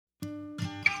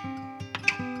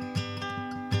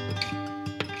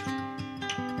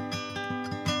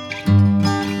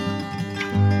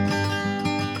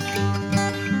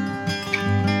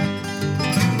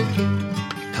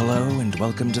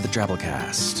welcome to the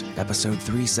Drabblecast, episode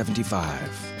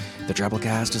 375. The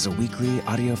Drabblecast is a weekly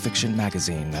audio fiction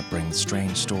magazine that brings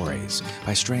strange stories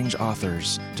by strange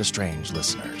authors to strange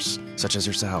listeners, such as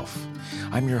yourself.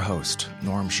 I'm your host,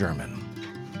 Norm Sherman.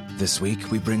 This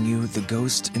week, we bring you The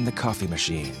Ghost in the Coffee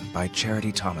Machine by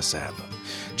Charity Thomaseb.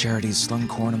 Charity slung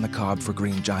corn on the cob for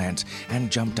Green Giant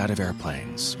and jumped out of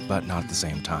airplanes, but not at the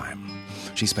same time.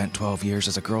 She spent 12 years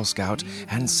as a Girl Scout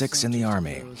and 6 in the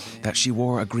Army. That she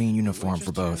wore a green uniform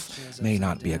for both may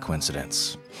not be a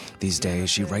coincidence. These days,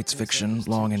 she writes fiction,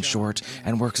 long and short,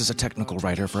 and works as a technical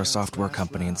writer for a software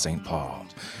company in St. Paul.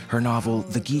 Her novel,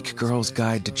 The Geek Girl's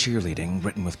Guide to Cheerleading,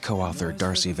 written with co-author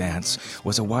Darcy Vance,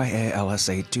 was a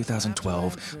YA/LSA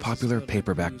 2012 popular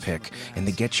paperback pick in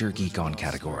the Get Your Geek On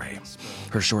category.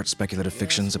 Her short speculative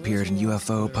fictions appeared in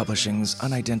UFO Publishing's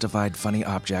Unidentified Funny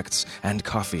Objects and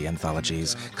Coffee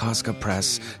anthologies, Cosca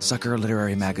Press, Sucker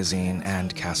Literary Magazine,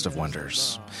 and Cast of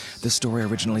Wonders. This story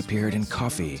originally appeared in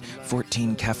Coffee,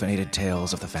 14 Caffeinated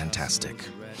Tales of the Fantastic.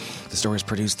 The story is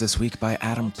produced this week by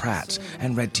Adam Pratt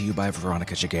and read to you by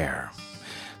Veronica Giguere.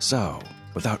 So,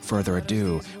 without further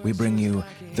ado, we bring you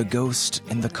The Ghost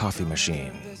in the Coffee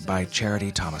Machine by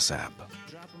Charity Thomaseb.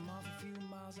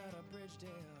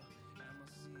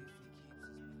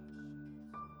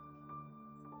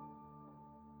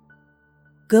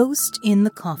 Ghost in the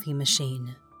Coffee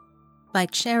Machine by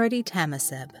Charity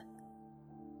Thomaseb.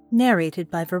 Narrated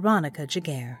by Veronica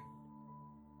Giguere.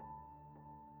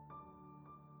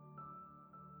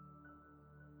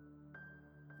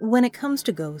 When it comes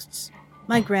to ghosts,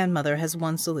 my grandmother has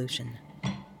one solution.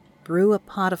 Brew a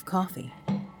pot of coffee.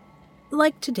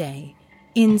 Like today,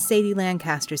 in Sadie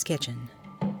Lancaster's kitchen.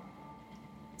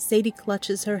 Sadie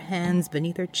clutches her hands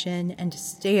beneath her chin and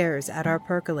stares at our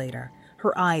percolator,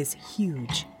 her eyes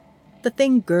huge. The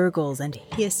thing gurgles and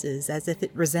hisses as if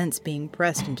it resents being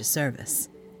pressed into service.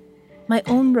 My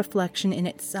own reflection in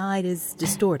its side is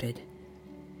distorted.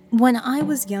 When I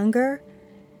was younger,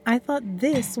 I thought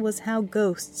this was how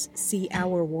ghosts see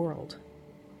our world.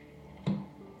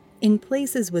 In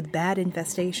places with bad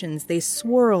infestations, they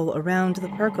swirl around the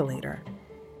percolator.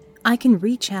 I can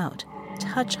reach out,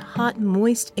 touch hot,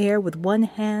 moist air with one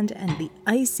hand and the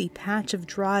icy patch of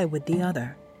dry with the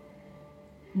other.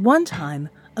 One time,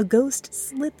 a ghost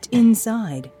slipped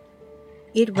inside.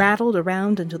 It rattled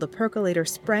around until the percolator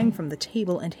sprang from the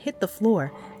table and hit the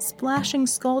floor, splashing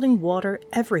scalding water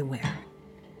everywhere.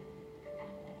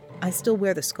 I still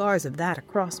wear the scars of that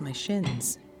across my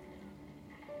shins.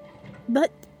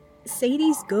 But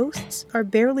Sadie's ghosts are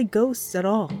barely ghosts at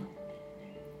all.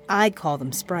 I'd call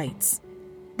them sprites.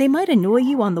 They might annoy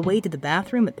you on the way to the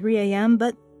bathroom at 3 a.m.,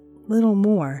 but little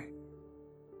more.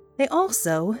 They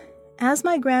also, as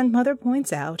my grandmother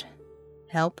points out,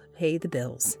 help pay the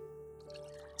bills.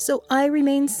 So I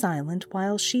remain silent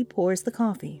while she pours the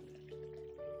coffee.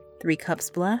 3 cups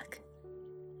black,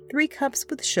 3 cups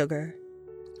with sugar,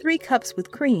 3 cups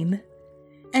with cream,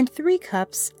 and 3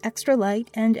 cups extra light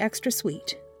and extra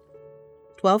sweet.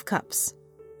 12 cups.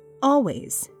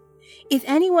 Always. If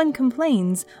anyone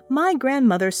complains, my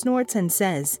grandmother snorts and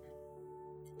says,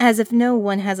 as if no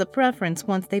one has a preference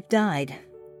once they've died.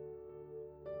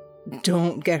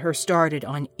 Don't get her started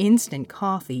on instant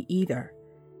coffee either.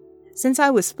 Since I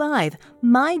was 5,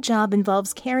 my job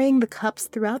involves carrying the cups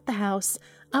throughout the house,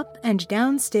 up and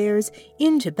downstairs,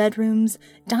 into bedrooms,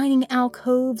 dining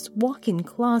alcoves, walk-in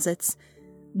closets.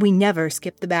 We never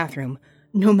skip the bathroom,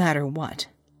 no matter what.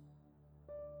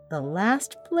 The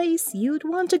last place you'd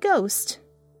want a ghost,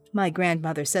 my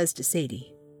grandmother says to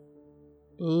Sadie.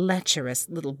 Lecherous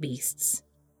little beasts.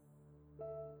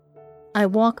 I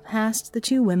walk past the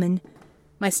 2 women,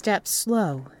 my steps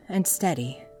slow and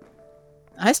steady.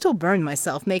 I still burn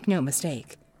myself, make no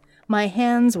mistake. My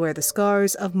hands wear the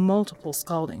scars of multiple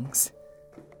scaldings.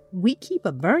 We keep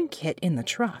a burn kit in the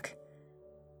truck.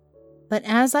 But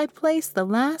as I place the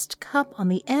last cup on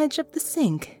the edge of the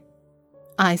sink,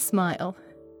 I smile.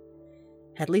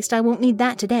 At least I won't need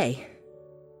that today.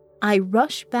 I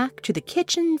rush back to the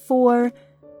kitchen for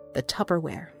the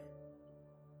Tupperware.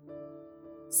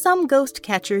 Some ghost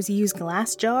catchers use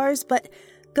glass jars, but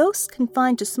ghosts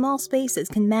confined to small spaces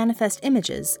can manifest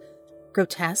images,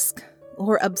 grotesque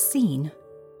or obscene,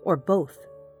 or both.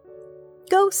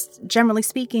 Ghosts, generally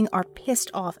speaking, are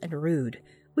pissed off and rude,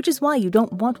 which is why you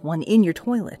don't want one in your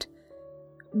toilet.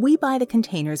 We buy the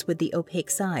containers with the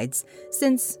opaque sides,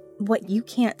 since what you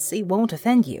can't see won't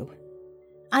offend you.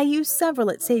 I used several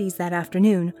at Sadie's that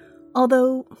afternoon,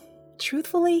 although,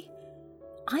 truthfully,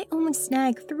 I only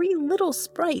snagged 3 little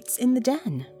sprites in the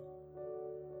den.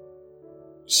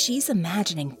 She's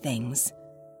imagining things,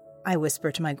 I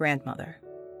whisper to my grandmother.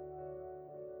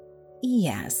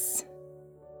 Yes,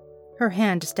 Her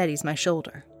hand steadies my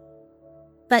shoulder.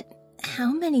 But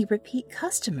how many repeat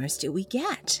customers do we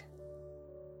get?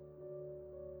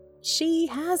 She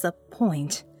has a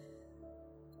point.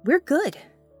 We're good.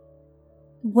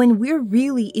 When we're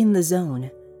really in the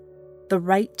zone, the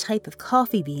right type of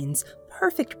coffee beans,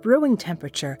 perfect brewing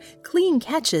temperature, clean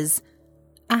catches,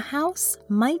 a house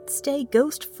might stay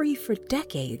ghost-free for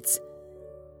decades.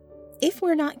 If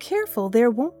we're not careful,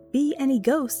 there won't be any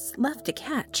ghosts left to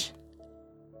catch.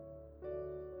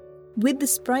 With the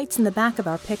sprites in the back of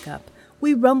our pickup,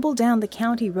 we rumble down the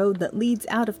county road that leads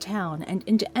out of town and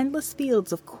into endless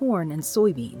fields of corn and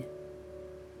soybean.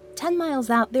 10 miles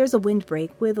out, there's a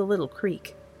windbreak with a little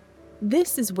creek.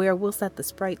 This is where we'll set the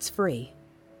sprites free.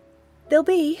 They'll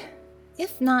be,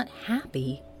 if not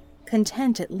happy,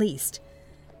 content at least,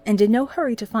 and in no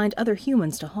hurry to find other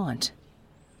humans to haunt.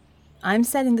 I'm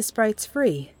setting the sprites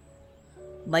free.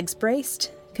 Legs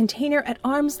braced, container at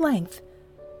arm's length,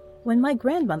 when my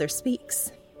grandmother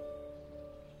speaks.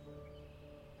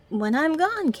 When I'm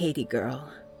gone, Katie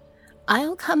girl,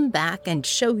 I'll come back and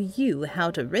show you how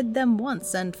to rid them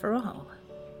once and for all.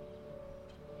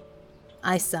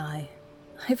 I sigh.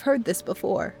 I've heard this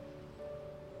before.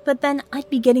 But then I'd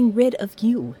be getting rid of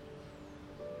you.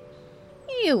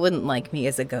 You wouldn't like me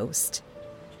as a ghost.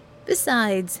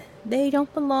 Besides, they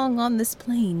don't belong on this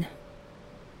plane.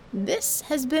 This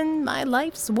has been my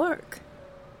life's work.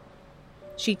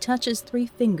 She touches 3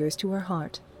 fingers to her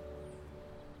heart.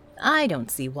 I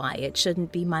don't see why it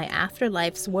shouldn't be my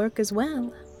afterlife's work as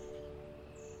well.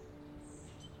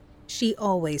 She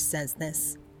always says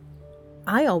this.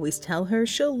 I always tell her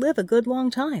she'll live a good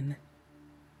long time.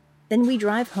 Then we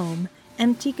drive home,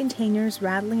 empty containers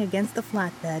rattling against the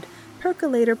flatbed,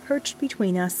 percolator perched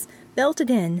between us,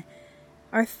 belted in,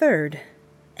 our third,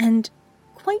 and,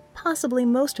 quite possibly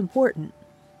most important,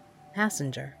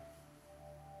 passenger.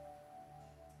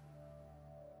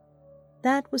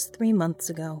 That was 3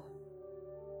 months ago.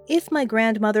 If my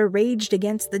grandmother raged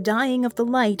against the dying of the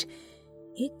light,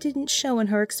 it didn't show in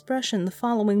her expression the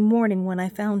following morning when I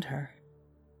found her.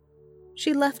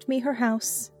 She left me her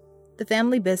house, the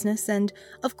family business, and,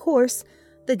 of course,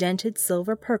 the dented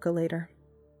silver percolator.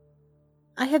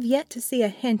 I have yet to see a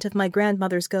hint of my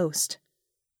grandmother's ghost.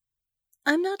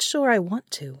 I'm not sure I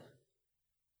want to.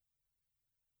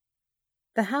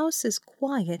 The house is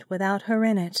quiet without her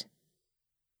in it.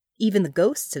 Even the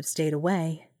ghosts have stayed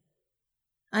away.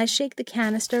 I shake the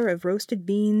canister of roasted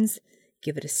beans,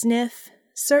 give it a sniff,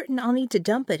 certain I'll need to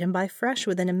dump it and buy fresh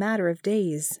within a matter of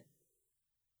days.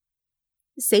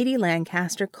 Sadie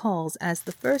Lancaster calls as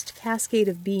the first cascade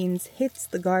of beans hits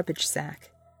the garbage sack.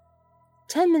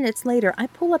 10 minutes later, I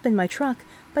pull up in my truck,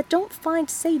 but don't find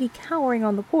Sadie cowering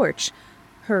on the porch,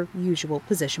 her usual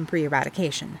position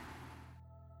pre-eradication.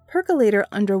 Percolator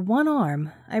under one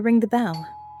arm, I ring the bell.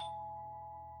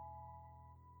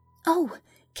 "Oh,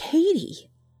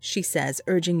 Katie," she says,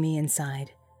 urging me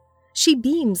inside. She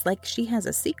beams like she has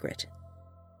a secret.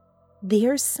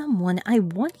 "There's someone I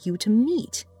want you to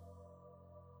meet."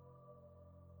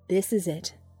 This is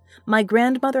it. My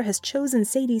grandmother has chosen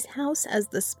Sadie's house as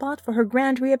the spot for her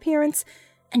grand reappearance,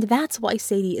 and that's why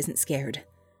Sadie isn't scared.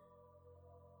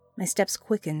 My steps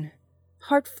quicken,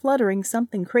 heart fluttering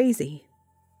something crazy.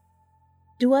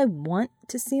 Do I want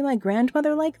to see my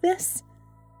grandmother like this?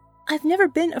 I've never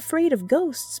been afraid of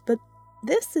ghosts, but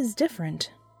this is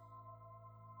different.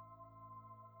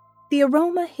 The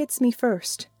aroma hits me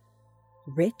first.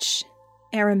 Rich,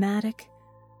 aromatic,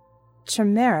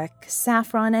 turmeric,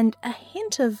 saffron, and a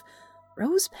hint of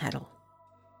rose petal.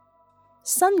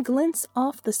 Sun glints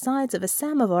off the sides of a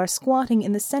samovar squatting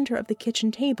in the center of the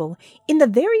kitchen table, in the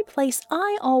very place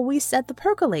I always set the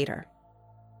percolator.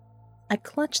 I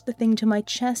clutch the thing to my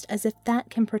chest as if that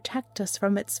can protect us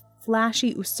from its flashy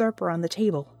usurper on the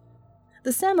table.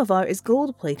 The samovar is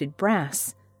gold-plated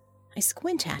brass. I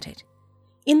squint at it,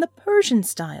 in the Persian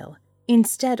style,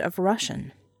 instead of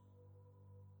Russian.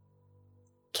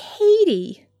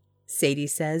 "Katie," Sadie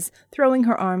says, throwing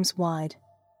her arms wide.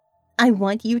 "I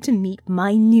want you to meet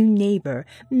my new neighbor,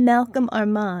 Malcolm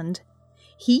Armand.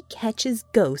 He catches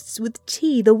ghosts with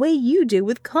tea the way you do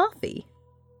with coffee."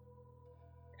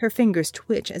 Her fingers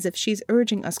twitch as if she's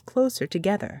urging us closer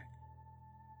together.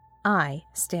 I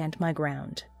stand my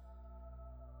ground.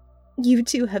 "You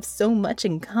two have so much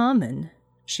in common,"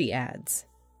 she adds.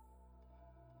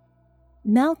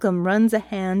 Malcolm runs a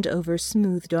hand over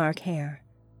smooth dark hair.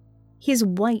 His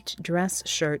white dress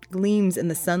shirt gleams in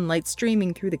the sunlight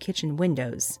streaming through the kitchen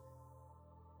windows.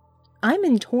 I'm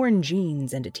in torn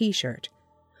jeans and a t-shirt.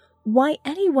 Why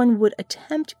anyone would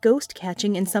attempt ghost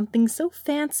catching in something so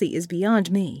fancy is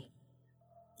beyond me.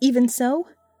 Even so,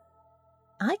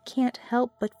 I can't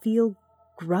help but feel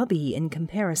grubby in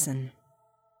comparison.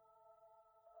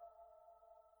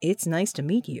 "It's nice to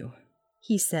meet you,"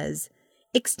 he says,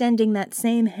 extending that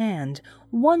same hand,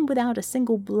 one without a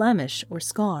single blemish or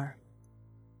scar.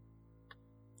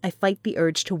 I fight the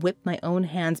urge to whip my own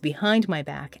hands behind my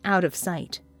back, out of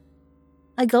sight.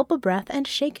 I gulp a breath and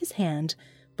shake his hand,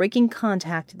 breaking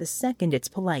contact the second it's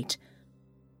polite.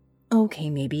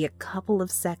 Okay, maybe a couple of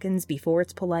seconds before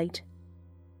it's polite.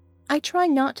 I try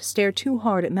not to stare too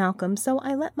hard at Malcolm, so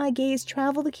I let my gaze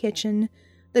travel the kitchen,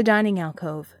 the dining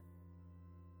alcove.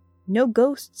 No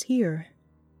ghosts here.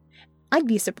 I'd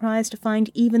be surprised to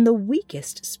find even the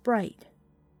weakest sprite.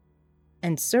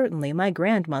 And certainly my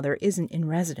grandmother isn't in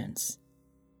residence.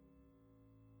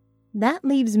 That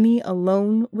leaves me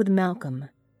alone with Malcolm,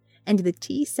 and the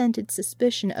tea-scented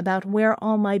suspicion about where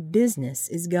all my business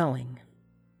is going.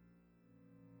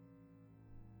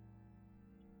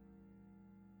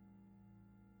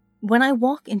 When I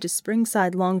walk into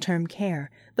Springside Long-Term Care,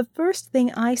 the first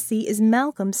thing I see is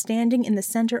Malcolm standing in the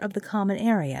center of the common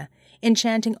area,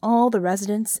 enchanting all the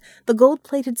residents, the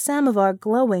gold-plated samovar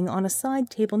glowing on a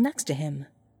side table next to him.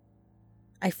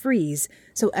 I freeze,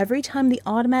 so every time the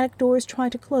automatic doors try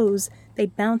to close, they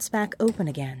bounce back open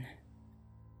again.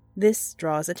 This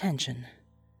draws attention.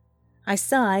 I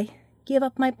sigh, give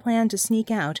up my plan to sneak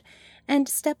out, and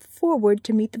step forward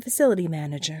to meet the facility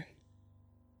manager.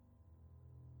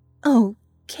 "Oh,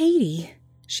 Katie,"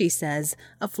 she says,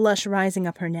 a flush rising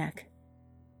up her neck.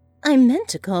 "I meant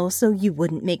to call so you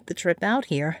wouldn't make the trip out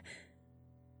here."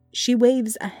 She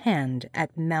waves a hand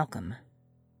at Malcolm.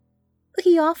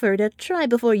 "He offered a try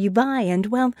before you buy, and,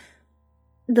 well,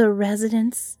 the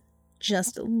residents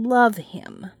just love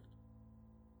him.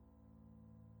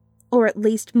 Or at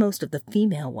least most of the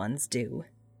female ones do.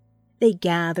 They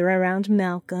gather around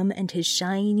Malcolm and his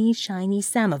shiny, shiny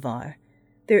samovar,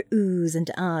 their oohs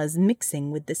and ahs mixing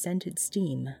with the scented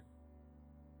steam.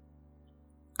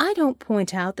 I don't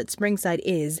point out that Springside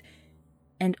is,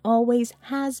 and always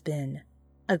has been,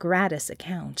 a gratis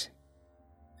account.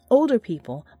 Older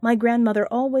people, my grandmother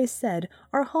always said,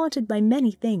 are haunted by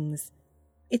many things.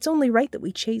 It's only right that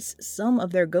we chase some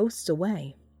of their ghosts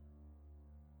away.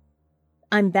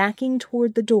 I'm backing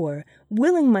toward the door,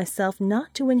 willing myself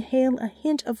not to inhale a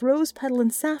hint of rose petal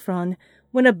and saffron,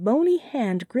 when a bony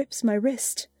hand grips my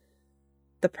wrist.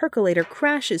 The percolator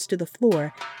crashes to the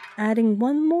floor, adding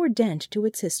one more dent to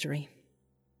its history.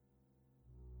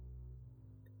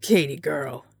 "Katie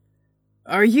girl,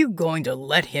 are you going to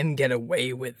let him get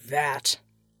away with that?"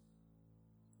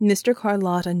 Mr.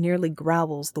 Carlotta nearly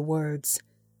growls the words.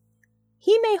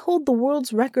 He may hold the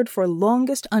world's record for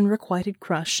longest unrequited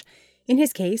crush, in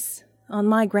his case, on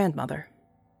my grandmother.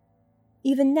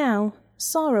 Even now,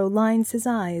 sorrow lines his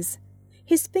eyes.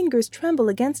 His fingers tremble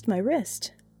against my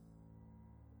wrist.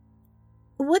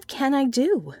 What can I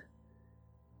do?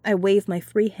 I wave my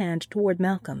free hand toward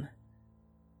Malcolm.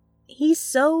 He's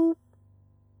so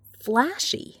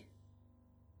flashy.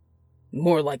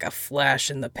 More like a flash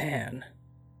in the pan.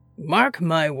 Mark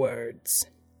my words.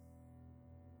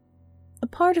 A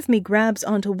part of me grabs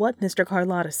onto what Mr.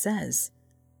 Carlotta says.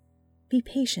 Be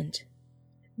patient.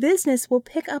 Business will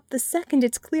pick up the second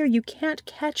it's clear you can't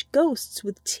catch ghosts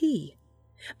with tea.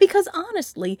 Because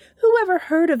honestly, who ever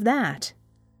heard of that?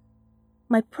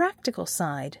 My practical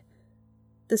side,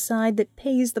 the side that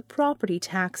pays the property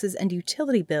taxes and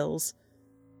utility bills,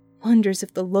 wonders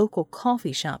if the local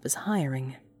coffee shop is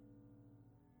hiring.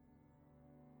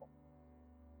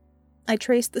 I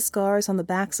trace the scars on the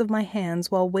backs of my hands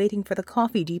while waiting for the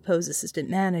coffee depot's assistant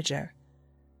manager.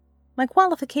 My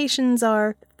qualifications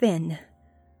are thin.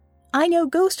 I know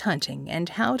ghost hunting and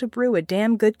how to brew a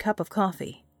damn good cup of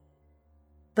coffee.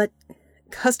 But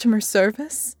customer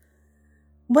service?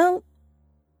 Well,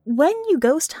 when you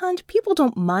ghost hunt, people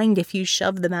don't mind if you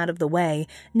shove them out of the way,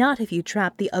 not if you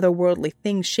trap the otherworldly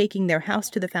things shaking their house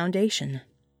to the foundation.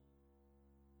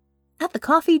 At the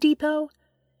coffee depot,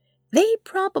 they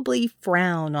probably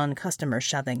frown on customer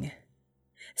shoving.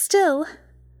 Still,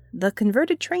 the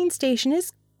converted train station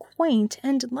is quaint,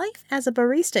 and life as a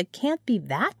barista can't be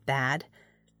that bad,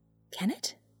 can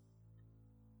it?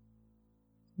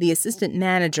 The assistant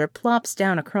manager plops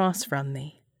down across from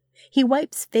me. He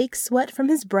wipes fake sweat from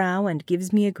his brow and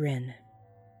gives me a grin.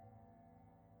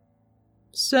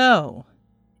 "So,"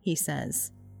 he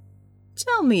says,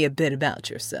 "tell me a bit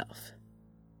about yourself."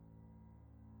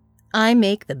 I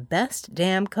make the best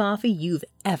damn coffee you've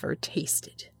ever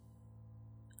tasted.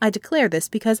 I declare this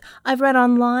because I've read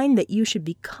online that you should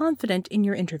be confident in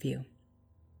your interview.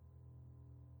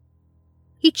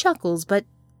 He chuckles but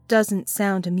doesn't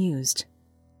sound amused.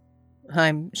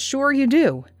 "I'm sure you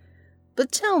do.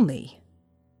 But tell me,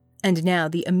 And now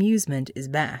the amusement is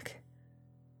back.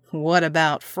 What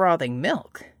about frothing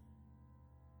milk?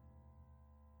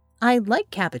 I like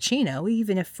cappuccino,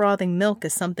 even if frothing milk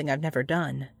is something I've never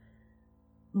done.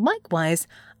 Likewise,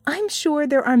 I'm sure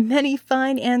there are many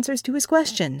fine answers to his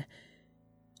question.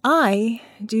 I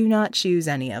do not choose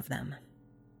any of them.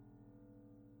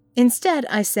 Instead,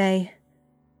 I say,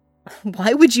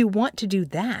 why would you want to do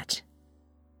that?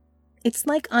 It's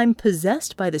like I'm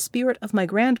possessed by the spirit of my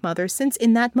grandmother, since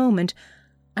in that moment,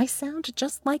 I sound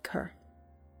just like her.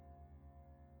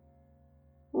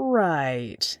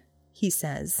 Right, he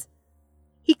says.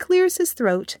 He clears his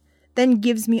throat, then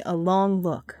gives me a long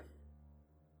look.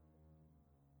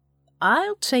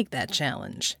 I'll take that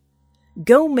challenge.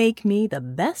 Go make me the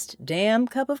best damn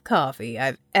cup of coffee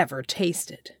I've ever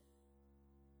tasted.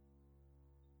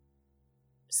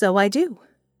 So I do.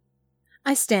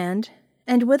 I stand,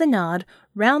 and with a nod,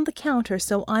 round the counter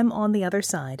so I'm on the other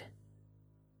side.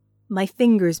 My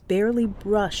fingers barely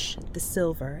brush the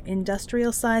silver,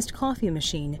 industrial-sized coffee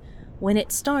machine when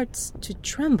it starts to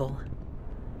tremble.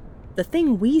 The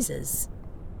thing wheezes.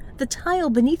 The tile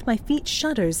beneath my feet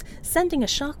shudders, sending a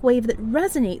shockwave that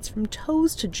resonates from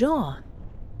toes to jaw.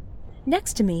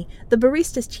 Next to me, the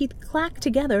barista's teeth clack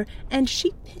together, and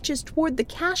she pitches toward the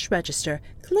cash register,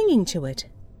 clinging to it.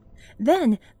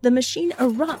 Then the machine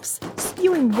erupts,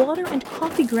 spewing water and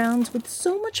coffee grounds with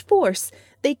so much force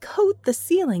they coat the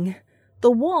ceiling,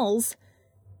 the walls,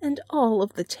 and all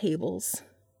of the tables.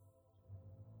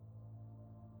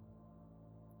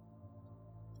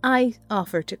 I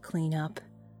offer to clean up.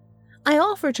 I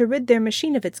offer to rid their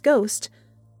machine of its ghost,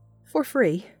 for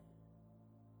free.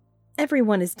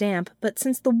 Everyone is damp, but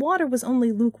since the water was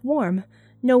only lukewarm,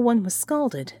 no one was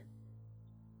scalded.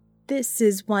 This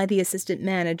is why the assistant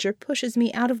manager pushes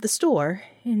me out of the store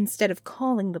instead of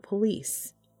calling the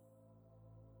police.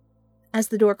 As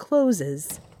the door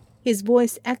closes, his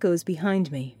voice echoes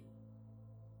behind me.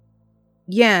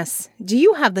 Yes, do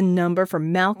you have the number for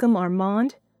Malcolm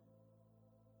Armand?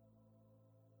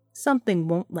 Something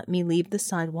won't let me leave the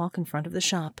sidewalk in front of the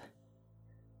shop.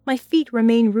 My feet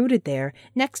remain rooted there,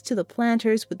 next to the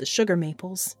planters with the sugar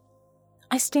maples.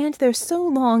 I stand there so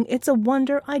long it's a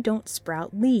wonder I don't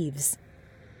sprout leaves.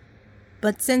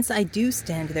 But since I do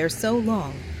stand there so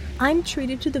long, I'm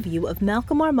treated to the view of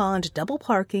Malcolm Armand double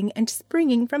parking and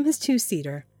springing from his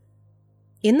two-seater.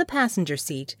 In the passenger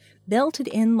seat, belted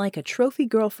in like a trophy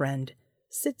girlfriend,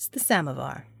 sits the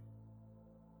samovar.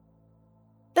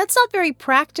 That's not very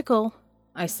practical,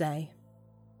 I say.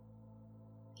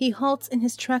 He halts in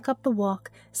his trek up the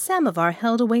walk, samovar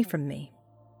held away from me.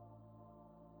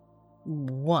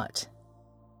 What?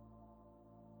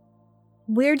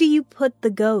 Where do you put the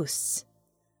ghosts?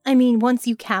 I mean, once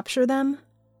you capture them?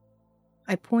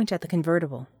 I point at the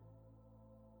convertible.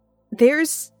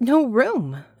 There's no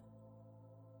room.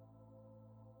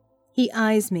 He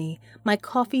eyes me, my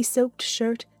coffee-soaked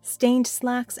shirt, stained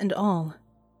slacks and all.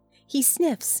 He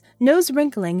sniffs, nose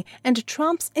wrinkling, and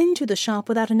tromps into the shop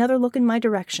without another look in my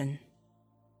direction.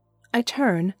 I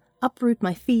turn, uproot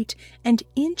my feet, and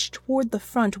inch toward the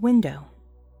front window.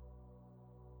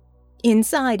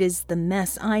 Inside is the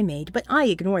mess I made, but I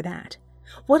ignore that.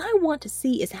 What I want to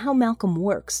see is how Malcolm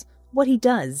works, what he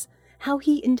does, how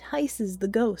he entices the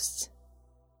ghosts.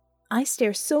 I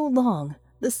stare so long,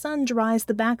 the sun dries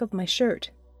the back of my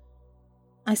shirt.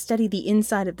 I study the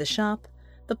inside of the shop,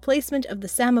 the placement of the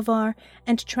samovar,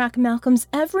 and track Malcolm's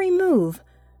every move,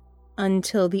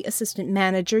 until the assistant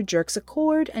manager jerks a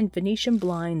cord and Venetian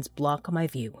blinds block my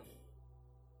view.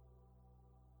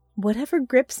 Whatever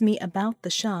grips me about the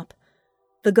shop,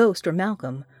 the ghost or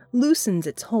Malcolm, loosens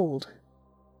its hold.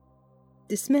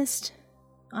 Dismissed,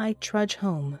 I trudge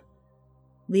home,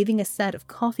 leaving a set of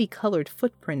coffee-colored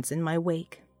footprints in my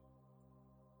wake.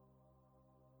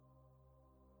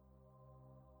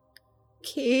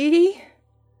 Katie?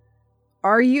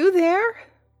 Are you there?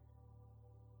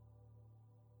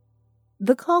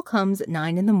 The call comes at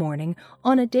 9 a.m.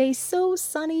 on a day so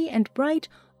sunny and bright,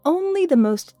 only the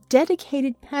most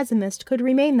dedicated pessimist could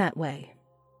remain that way.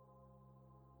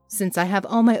 Since I have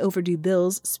all my overdue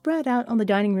bills spread out on the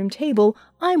dining room table,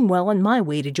 I'm well on my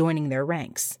way to joining their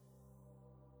ranks.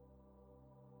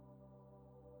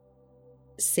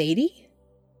 Sadie?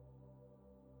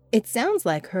 It sounds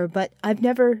like her, but I've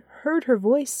never heard her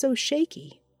voice so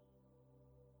shaky.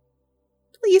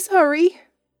 Please hurry.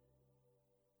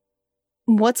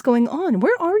 What's going on?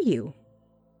 Where are you?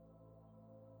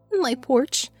 My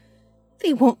porch.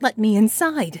 They won't let me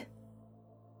inside.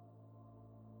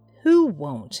 Who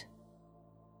won't?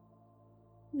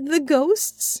 The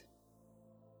ghosts.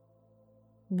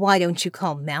 Why don't you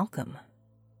call Malcolm?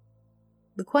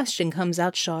 The question comes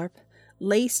out sharp,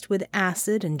 laced with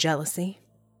acid and jealousy.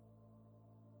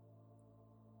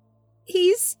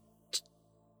 He's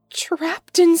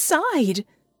trapped inside.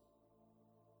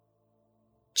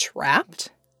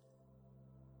 Trapped?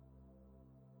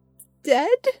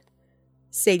 Dead?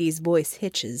 Sadie's voice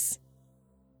hitches.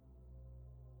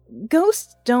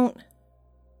 Ghosts don't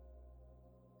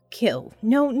kill.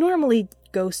 No, normally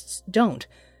ghosts don't.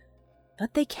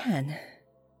 But they can.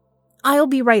 I'll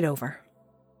be right over.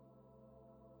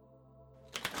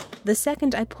 The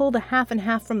second I pull the half and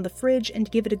half from the fridge and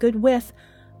give it a good whiff,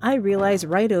 I realize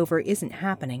right over isn't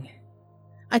happening.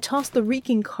 I toss the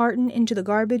reeking carton into the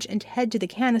garbage and head to the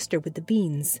canister with the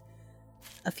beans.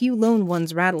 A few lone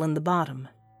ones rattle in the bottom.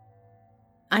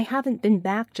 I haven't been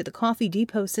back to the coffee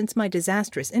depot since my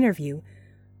disastrous interview,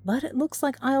 but it looks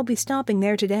like I'll be stopping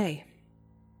there today.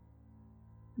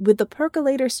 With the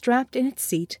percolator strapped in its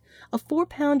seat, a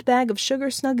 4-pound bag of sugar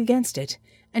snug against it,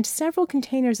 and several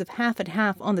containers of half and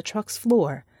half on the truck's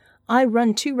floor, I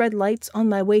run 2 red lights on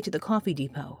my way to the coffee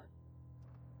depot.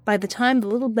 By the time the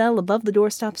little bell above the door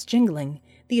stops jingling,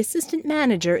 the assistant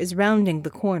manager is rounding the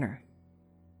corner.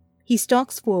 He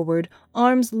stalks forward,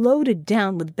 arms loaded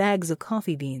down with bags of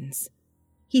coffee beans.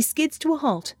 He skids to a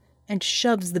halt and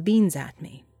shoves the beans at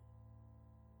me.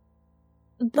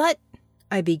 "But,"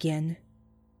 I begin.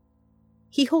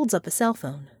 He holds up a cell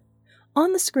phone.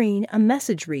 On the screen, a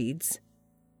message reads,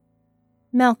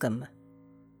 "Malcolm,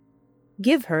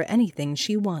 give her anything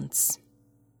she wants."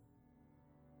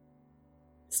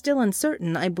 Still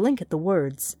uncertain, I blink at the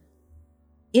words.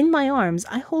 In my arms,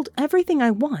 I hold everything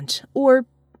I want, or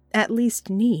at least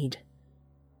need.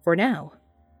 For now,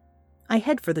 I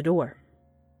head for the door.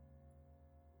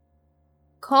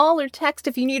 "Call or text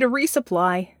if you need a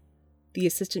resupply," the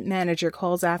assistant manager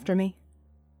calls after me.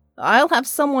 "I'll have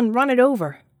someone run it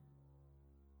over."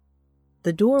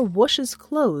 The door whooshes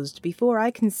closed before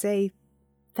I can say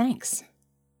thanks.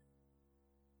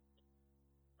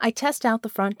 I test out the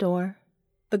front door,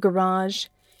 the garage,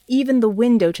 even the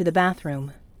window to the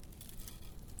bathroom.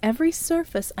 Every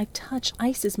surface I touch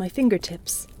ices my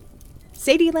fingertips.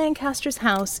 Sadie Lancaster's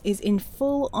house is in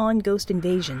full-on ghost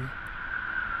invasion.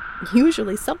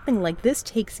 Usually something like this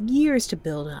takes years to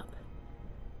build up.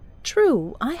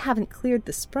 True, I haven't cleared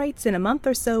the sprites in a month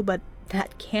or so, but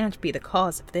that can't be the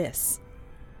cause of this.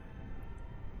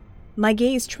 My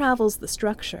gaze travels the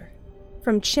structure,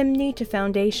 from chimney to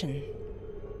foundation.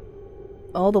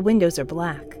 All the windows are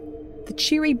black, the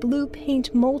cheery blue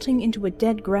paint molting into a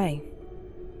dead gray.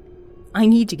 I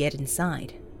need to get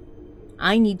inside.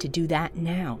 I need to do that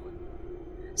now.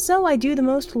 So I do the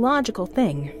most logical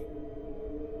thing.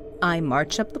 I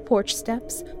march up the porch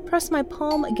steps, press my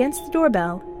palm against the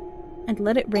doorbell, and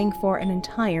let it ring for an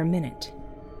entire minute.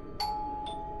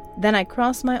 Then I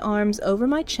cross my arms over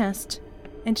my chest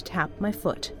and tap my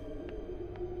foot.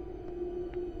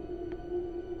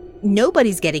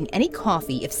 Nobody's getting any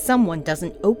coffee if someone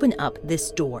doesn't open up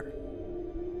this door.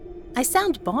 I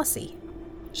sound bossy,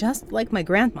 just like my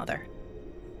grandmother.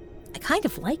 I kind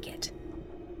of like it.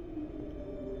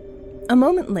 A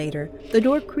moment later, the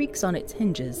door creaks on its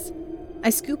hinges.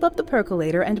 I scoop up the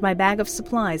percolator and my bag of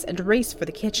supplies and race for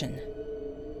the kitchen.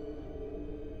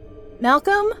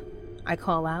 "Malcolm?" I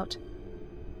call out.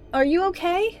 "Are you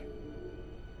okay?"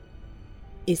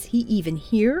 Is he even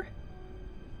here?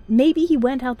 Maybe he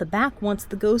went out the back once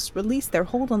the ghosts released their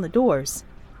hold on the doors.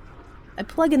 I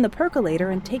plug in the percolator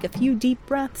and take a few deep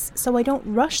breaths so I don't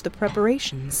rush the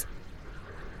preparations.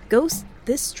 Ghosts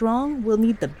this strong will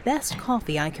need the best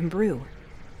coffee I can brew.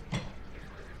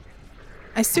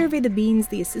 I survey the beans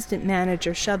the assistant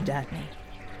manager shoved at me.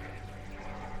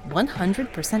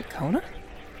 100% Kona?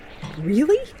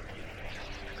 Really?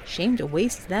 Shame to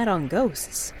waste that on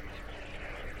ghosts.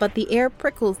 But the air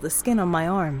prickles the skin on my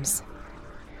arms.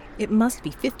 It must be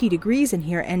 50 degrees in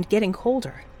here and getting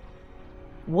colder.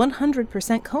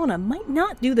 100% Kona might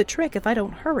not do the trick if I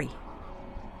don't hurry.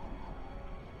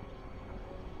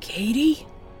 "Katie?"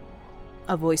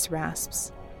 a voice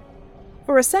rasps.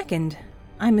 For a second,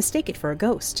 I mistake it for a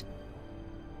ghost.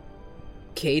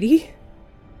 "Katie?"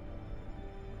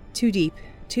 Too deep,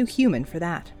 too human for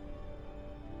that.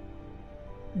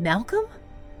 "Malcolm?"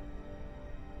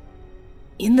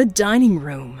 "In the dining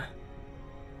room."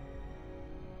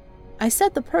 I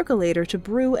set the percolator to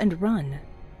brew and run.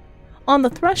 On the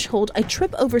threshold, I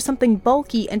trip over something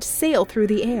bulky and sail through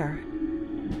the air.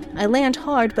 I land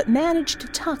hard, but manage to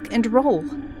tuck and roll.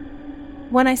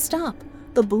 When I stop,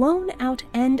 the blown-out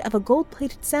end of a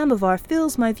gold-plated samovar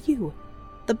fills my view,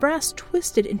 the brass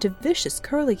twisted into vicious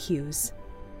curlicues.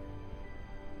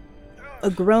 A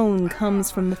groan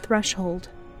comes from the threshold.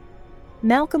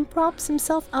 Malcolm props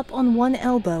himself up on one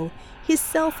elbow, his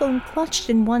cell phone clutched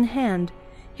in one hand,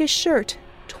 his shirt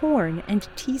torn and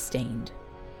tea-stained.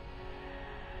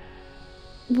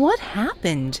 "What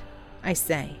happened?" I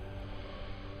say.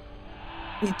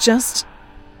 "It just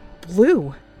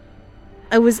blew.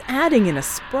 I was adding in a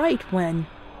Sprite when..."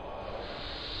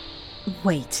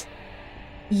 "Wait,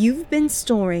 you've been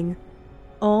storing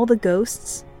all the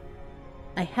ghosts?"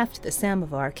 I heft the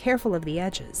samovar, careful of the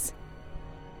edges.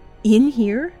 "In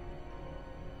here?"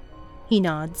 He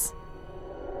nods.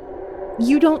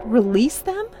 "You don't release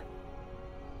them?"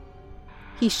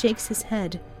 He shakes his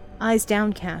head, eyes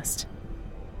downcast.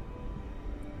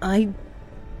 "I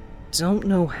don't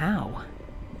know how."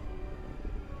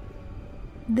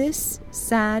 This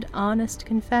sad, honest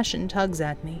confession tugs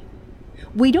at me.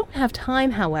 We don't have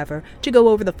time, however, to go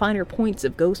over the finer points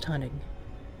of ghost hunting.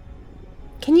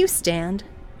 "Can you stand?"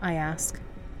 I ask.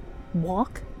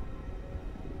 "Walk?"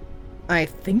 "I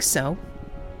think so."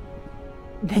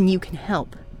 "Then you can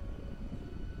help."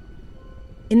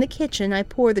 In the kitchen, I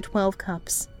pour the 12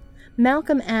 cups.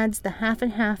 Malcolm adds the half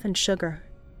and half and sugar.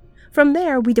 From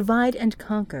there, we divide and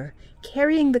conquer,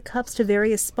 carrying the cups to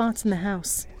various spots in the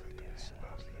house.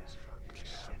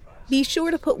 "Be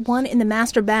sure to put one in the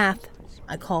master bath,"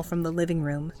 I call from the living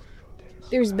room.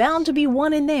 "There's bound to be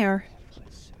one in there."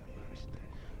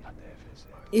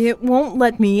 "It won't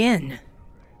let me in,"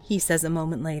 he says a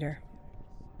moment later.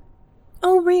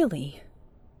 "Oh, really?"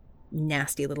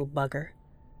 Nasty little bugger.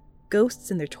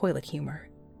 Ghosts and their toilet humor.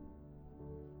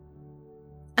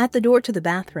 At the door to the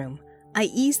bathroom, I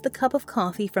ease the cup of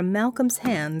coffee from Malcolm's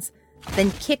hands,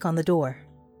 then kick on the door.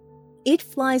 It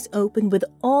flies open with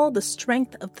all the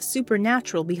strength of the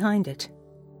supernatural behind it.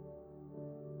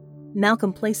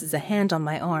 Malcolm places a hand on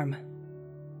my arm.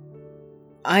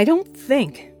 "I don't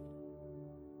think."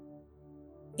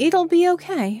 "It'll be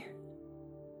okay."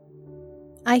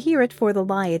 I hear it for the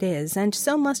lie it is, and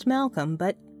so must Malcolm,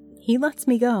 but he lets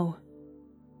me go.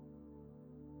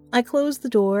 I close the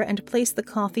door and place the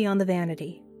coffee on the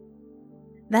vanity.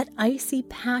 That icy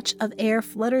patch of air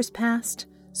flutters past,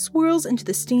 swirls into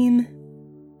the steam,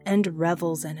 and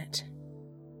revels in it.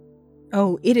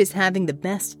 Oh, it is having the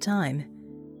best time,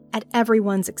 at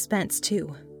everyone's expense,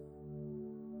 too.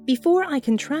 Before I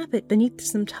can trap it beneath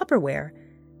some Tupperware,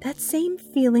 that same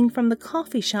feeling from the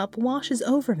coffee shop washes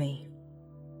over me.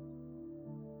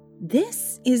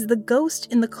 This is the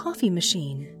ghost in the coffee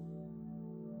machine.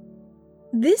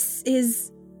 This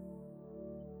is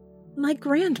my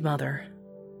grandmother.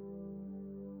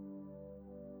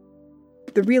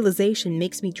 The realization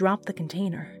makes me drop the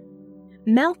container.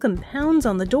 Malcolm pounds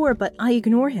on the door, but I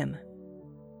ignore him.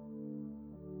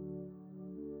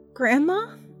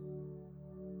 "Grandma?"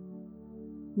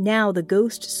 Now the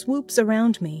ghost swoops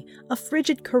around me, a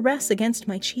frigid caress against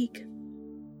my cheek.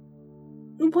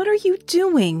 "What are you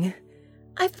doing?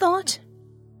 I thought..."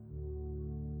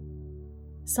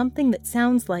 Something that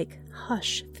sounds like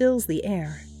hush fills the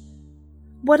air.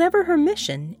 Whatever her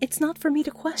mission, it's not for me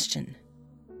to question.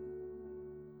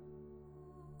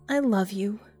 "I love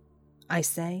you," I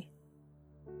say.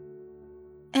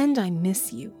 "And I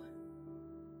miss you."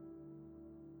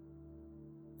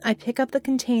 I pick up the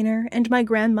container, and my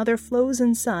grandmother flows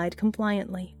inside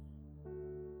compliantly.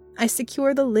 I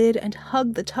secure the lid and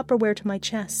hug the Tupperware to my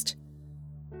chest.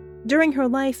 During her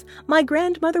life, my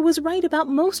grandmother was right about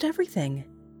most everything.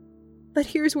 But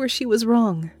here's where she was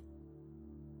wrong.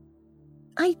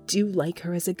 I do like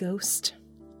her as a ghost.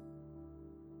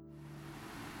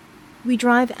 We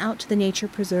drive out to the nature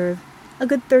preserve, a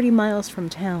good 30 miles from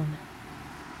town.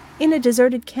 In a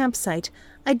deserted campsite,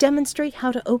 I demonstrate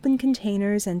how to open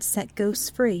containers and set ghosts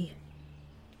free.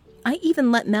 I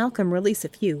even let Malcolm release a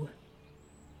few.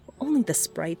 Only the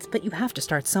sprites, but you have to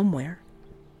start somewhere.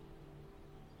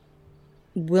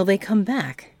 "Will they come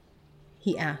back?"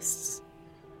 he asks.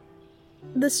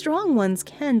 "The strong ones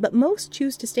can, but most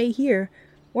choose to stay here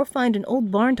or find an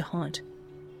old barn to haunt.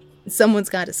 Someone's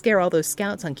got to scare all those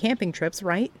scouts on camping trips,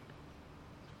 right?"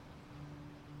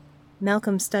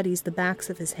 Malcolm studies the backs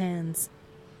of his hands.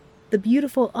 The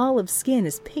beautiful olive skin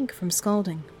is pink from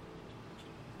scalding.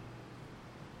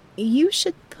 "You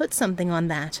should put something on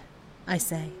that," I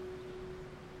say,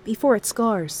 "before it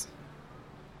scars."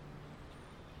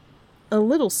 "A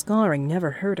little scarring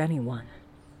never hurt anyone.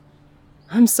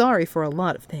 I'm sorry for a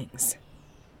lot of things."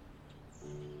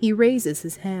 He raises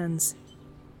his hands.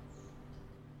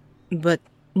 "But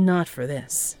not for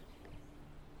this."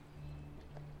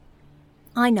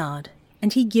 I nod,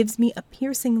 and he gives me a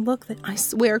piercing look that I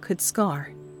swear could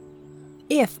scar,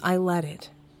 if I let it.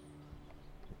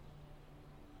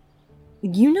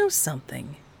 "You know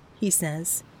something," he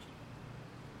says.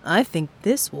 I think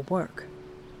this will work.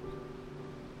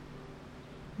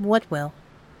 What will?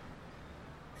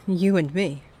 You and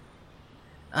me.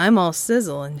 I'm all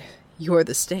sizzle and you're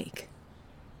the steak.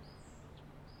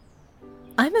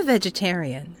 I'm a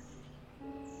vegetarian.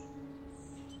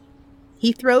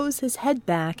 He throws his head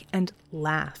back and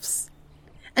laughs.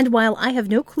 And while I have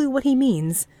no clue what he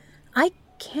means, I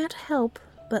can't help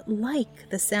but like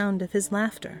the sound of his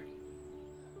laughter.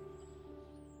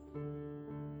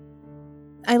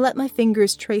 I let my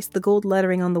fingers trace the gold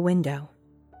lettering on the window.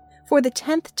 For the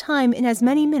 10th time in as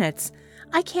many minutes,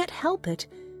 I can't help it,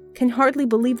 can hardly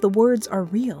believe the words are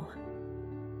real.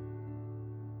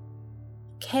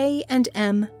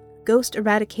 K&M Ghost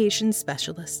Eradication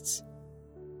Specialists.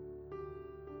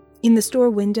 In the store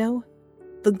window,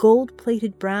 the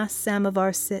gold-plated brass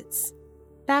samovar sits,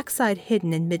 backside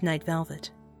hidden in midnight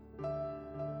velvet.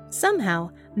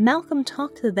 Somehow, Malcolm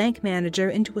talked the bank manager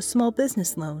into a small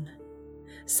business loan.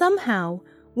 Somehow,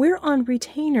 we're on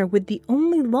retainer with the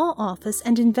only law office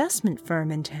and investment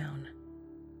firm in town.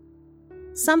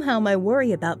 Somehow my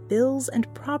worry about bills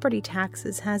and property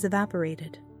taxes has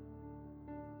evaporated.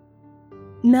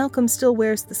 Malcolm still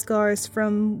wears the scars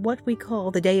from what we call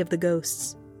the Day of the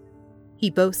Ghosts. He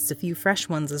boasts a few fresh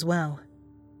ones as well.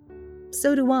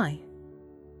 So do I.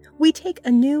 We take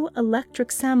a new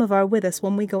electric samovar with us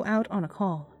when we go out on a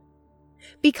call.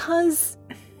 Because,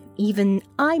 even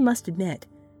I must admit,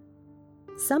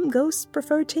 some ghosts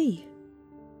prefer tea.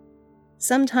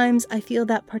 Sometimes I feel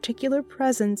that particular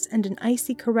presence and an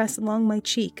icy caress along my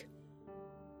cheek.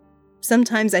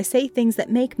 Sometimes I say things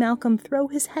that make Malcolm throw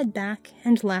his head back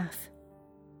and laugh.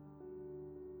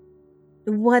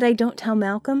 What I don't tell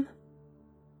Malcolm,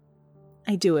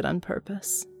 I do it on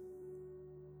purpose.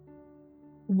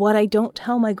 What I don't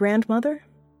tell my grandmother,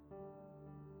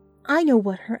 I know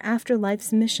what her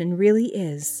afterlife's mission really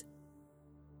is.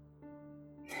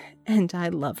 And I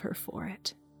love her for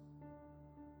it.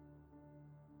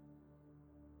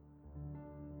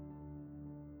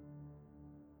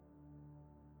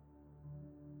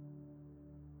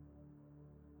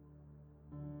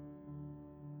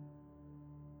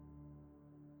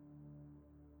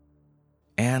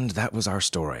 And that was our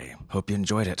story. Hope you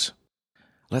enjoyed it.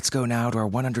 Let's go now to our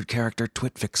 100-character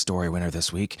Twitfix story winner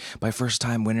this week by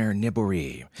first-time winner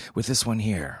Nibori, with this one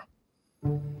here.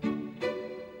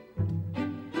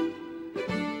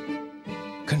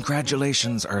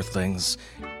 Congratulations, Earthlings.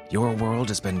 Your world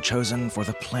has been chosen for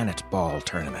the Planet Ball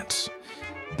Tournament.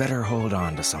 Better hold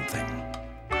on to something.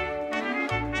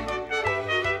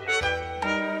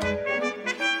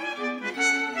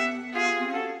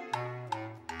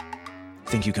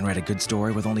 Think you can write a good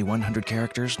story with only 100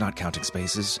 characters, not counting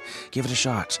spaces? Give it a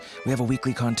shot. We have a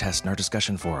weekly contest in our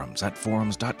discussion forums at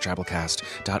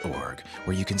forums.drabblecast.org,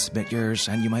 where you can submit yours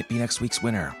and you might be next week's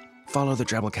winner. Follow the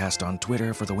Drabblecast on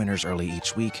Twitter for the winners early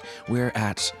each week. We're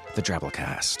at the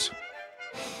Drabblecast.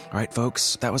 All right,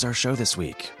 folks, that was our show this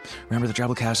week. Remember, the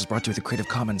Drabblecast is brought to you with a Creative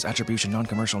Commons Attribution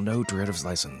Non-Commercial No Derivatives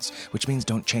license, which means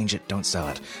don't change it, don't sell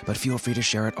it, but feel free to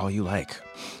share it all you like.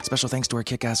 Special thanks to our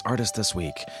kick-ass artist this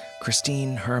week,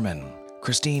 Christine Herman.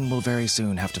 Christine will very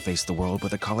soon have to face the world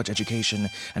with a college education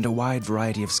and a wide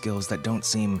variety of skills that don't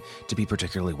seem to be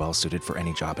particularly well-suited for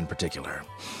any job in particular.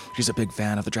 She's a big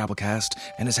fan of the Drabblecast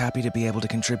and is happy to be able to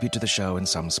contribute to the show in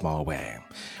some small way.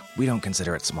 We don't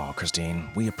consider it small, Christine.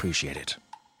 We appreciate it.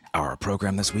 Our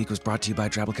program this week was brought to you by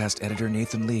Drabblecast editor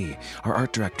Nathan Lee, our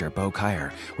art director Bo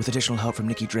Kyer, with additional help from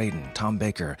Nikki Drayden, Tom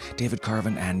Baker, David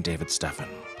Carvin, and David Steffen.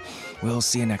 We'll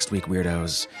see you next week,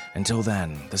 weirdos. Until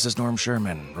then, this is Norm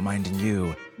Sherman, reminding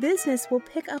you... Business will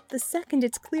pick up the second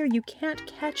it's clear you can't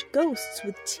catch ghosts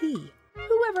with tea.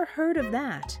 Who ever heard of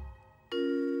that?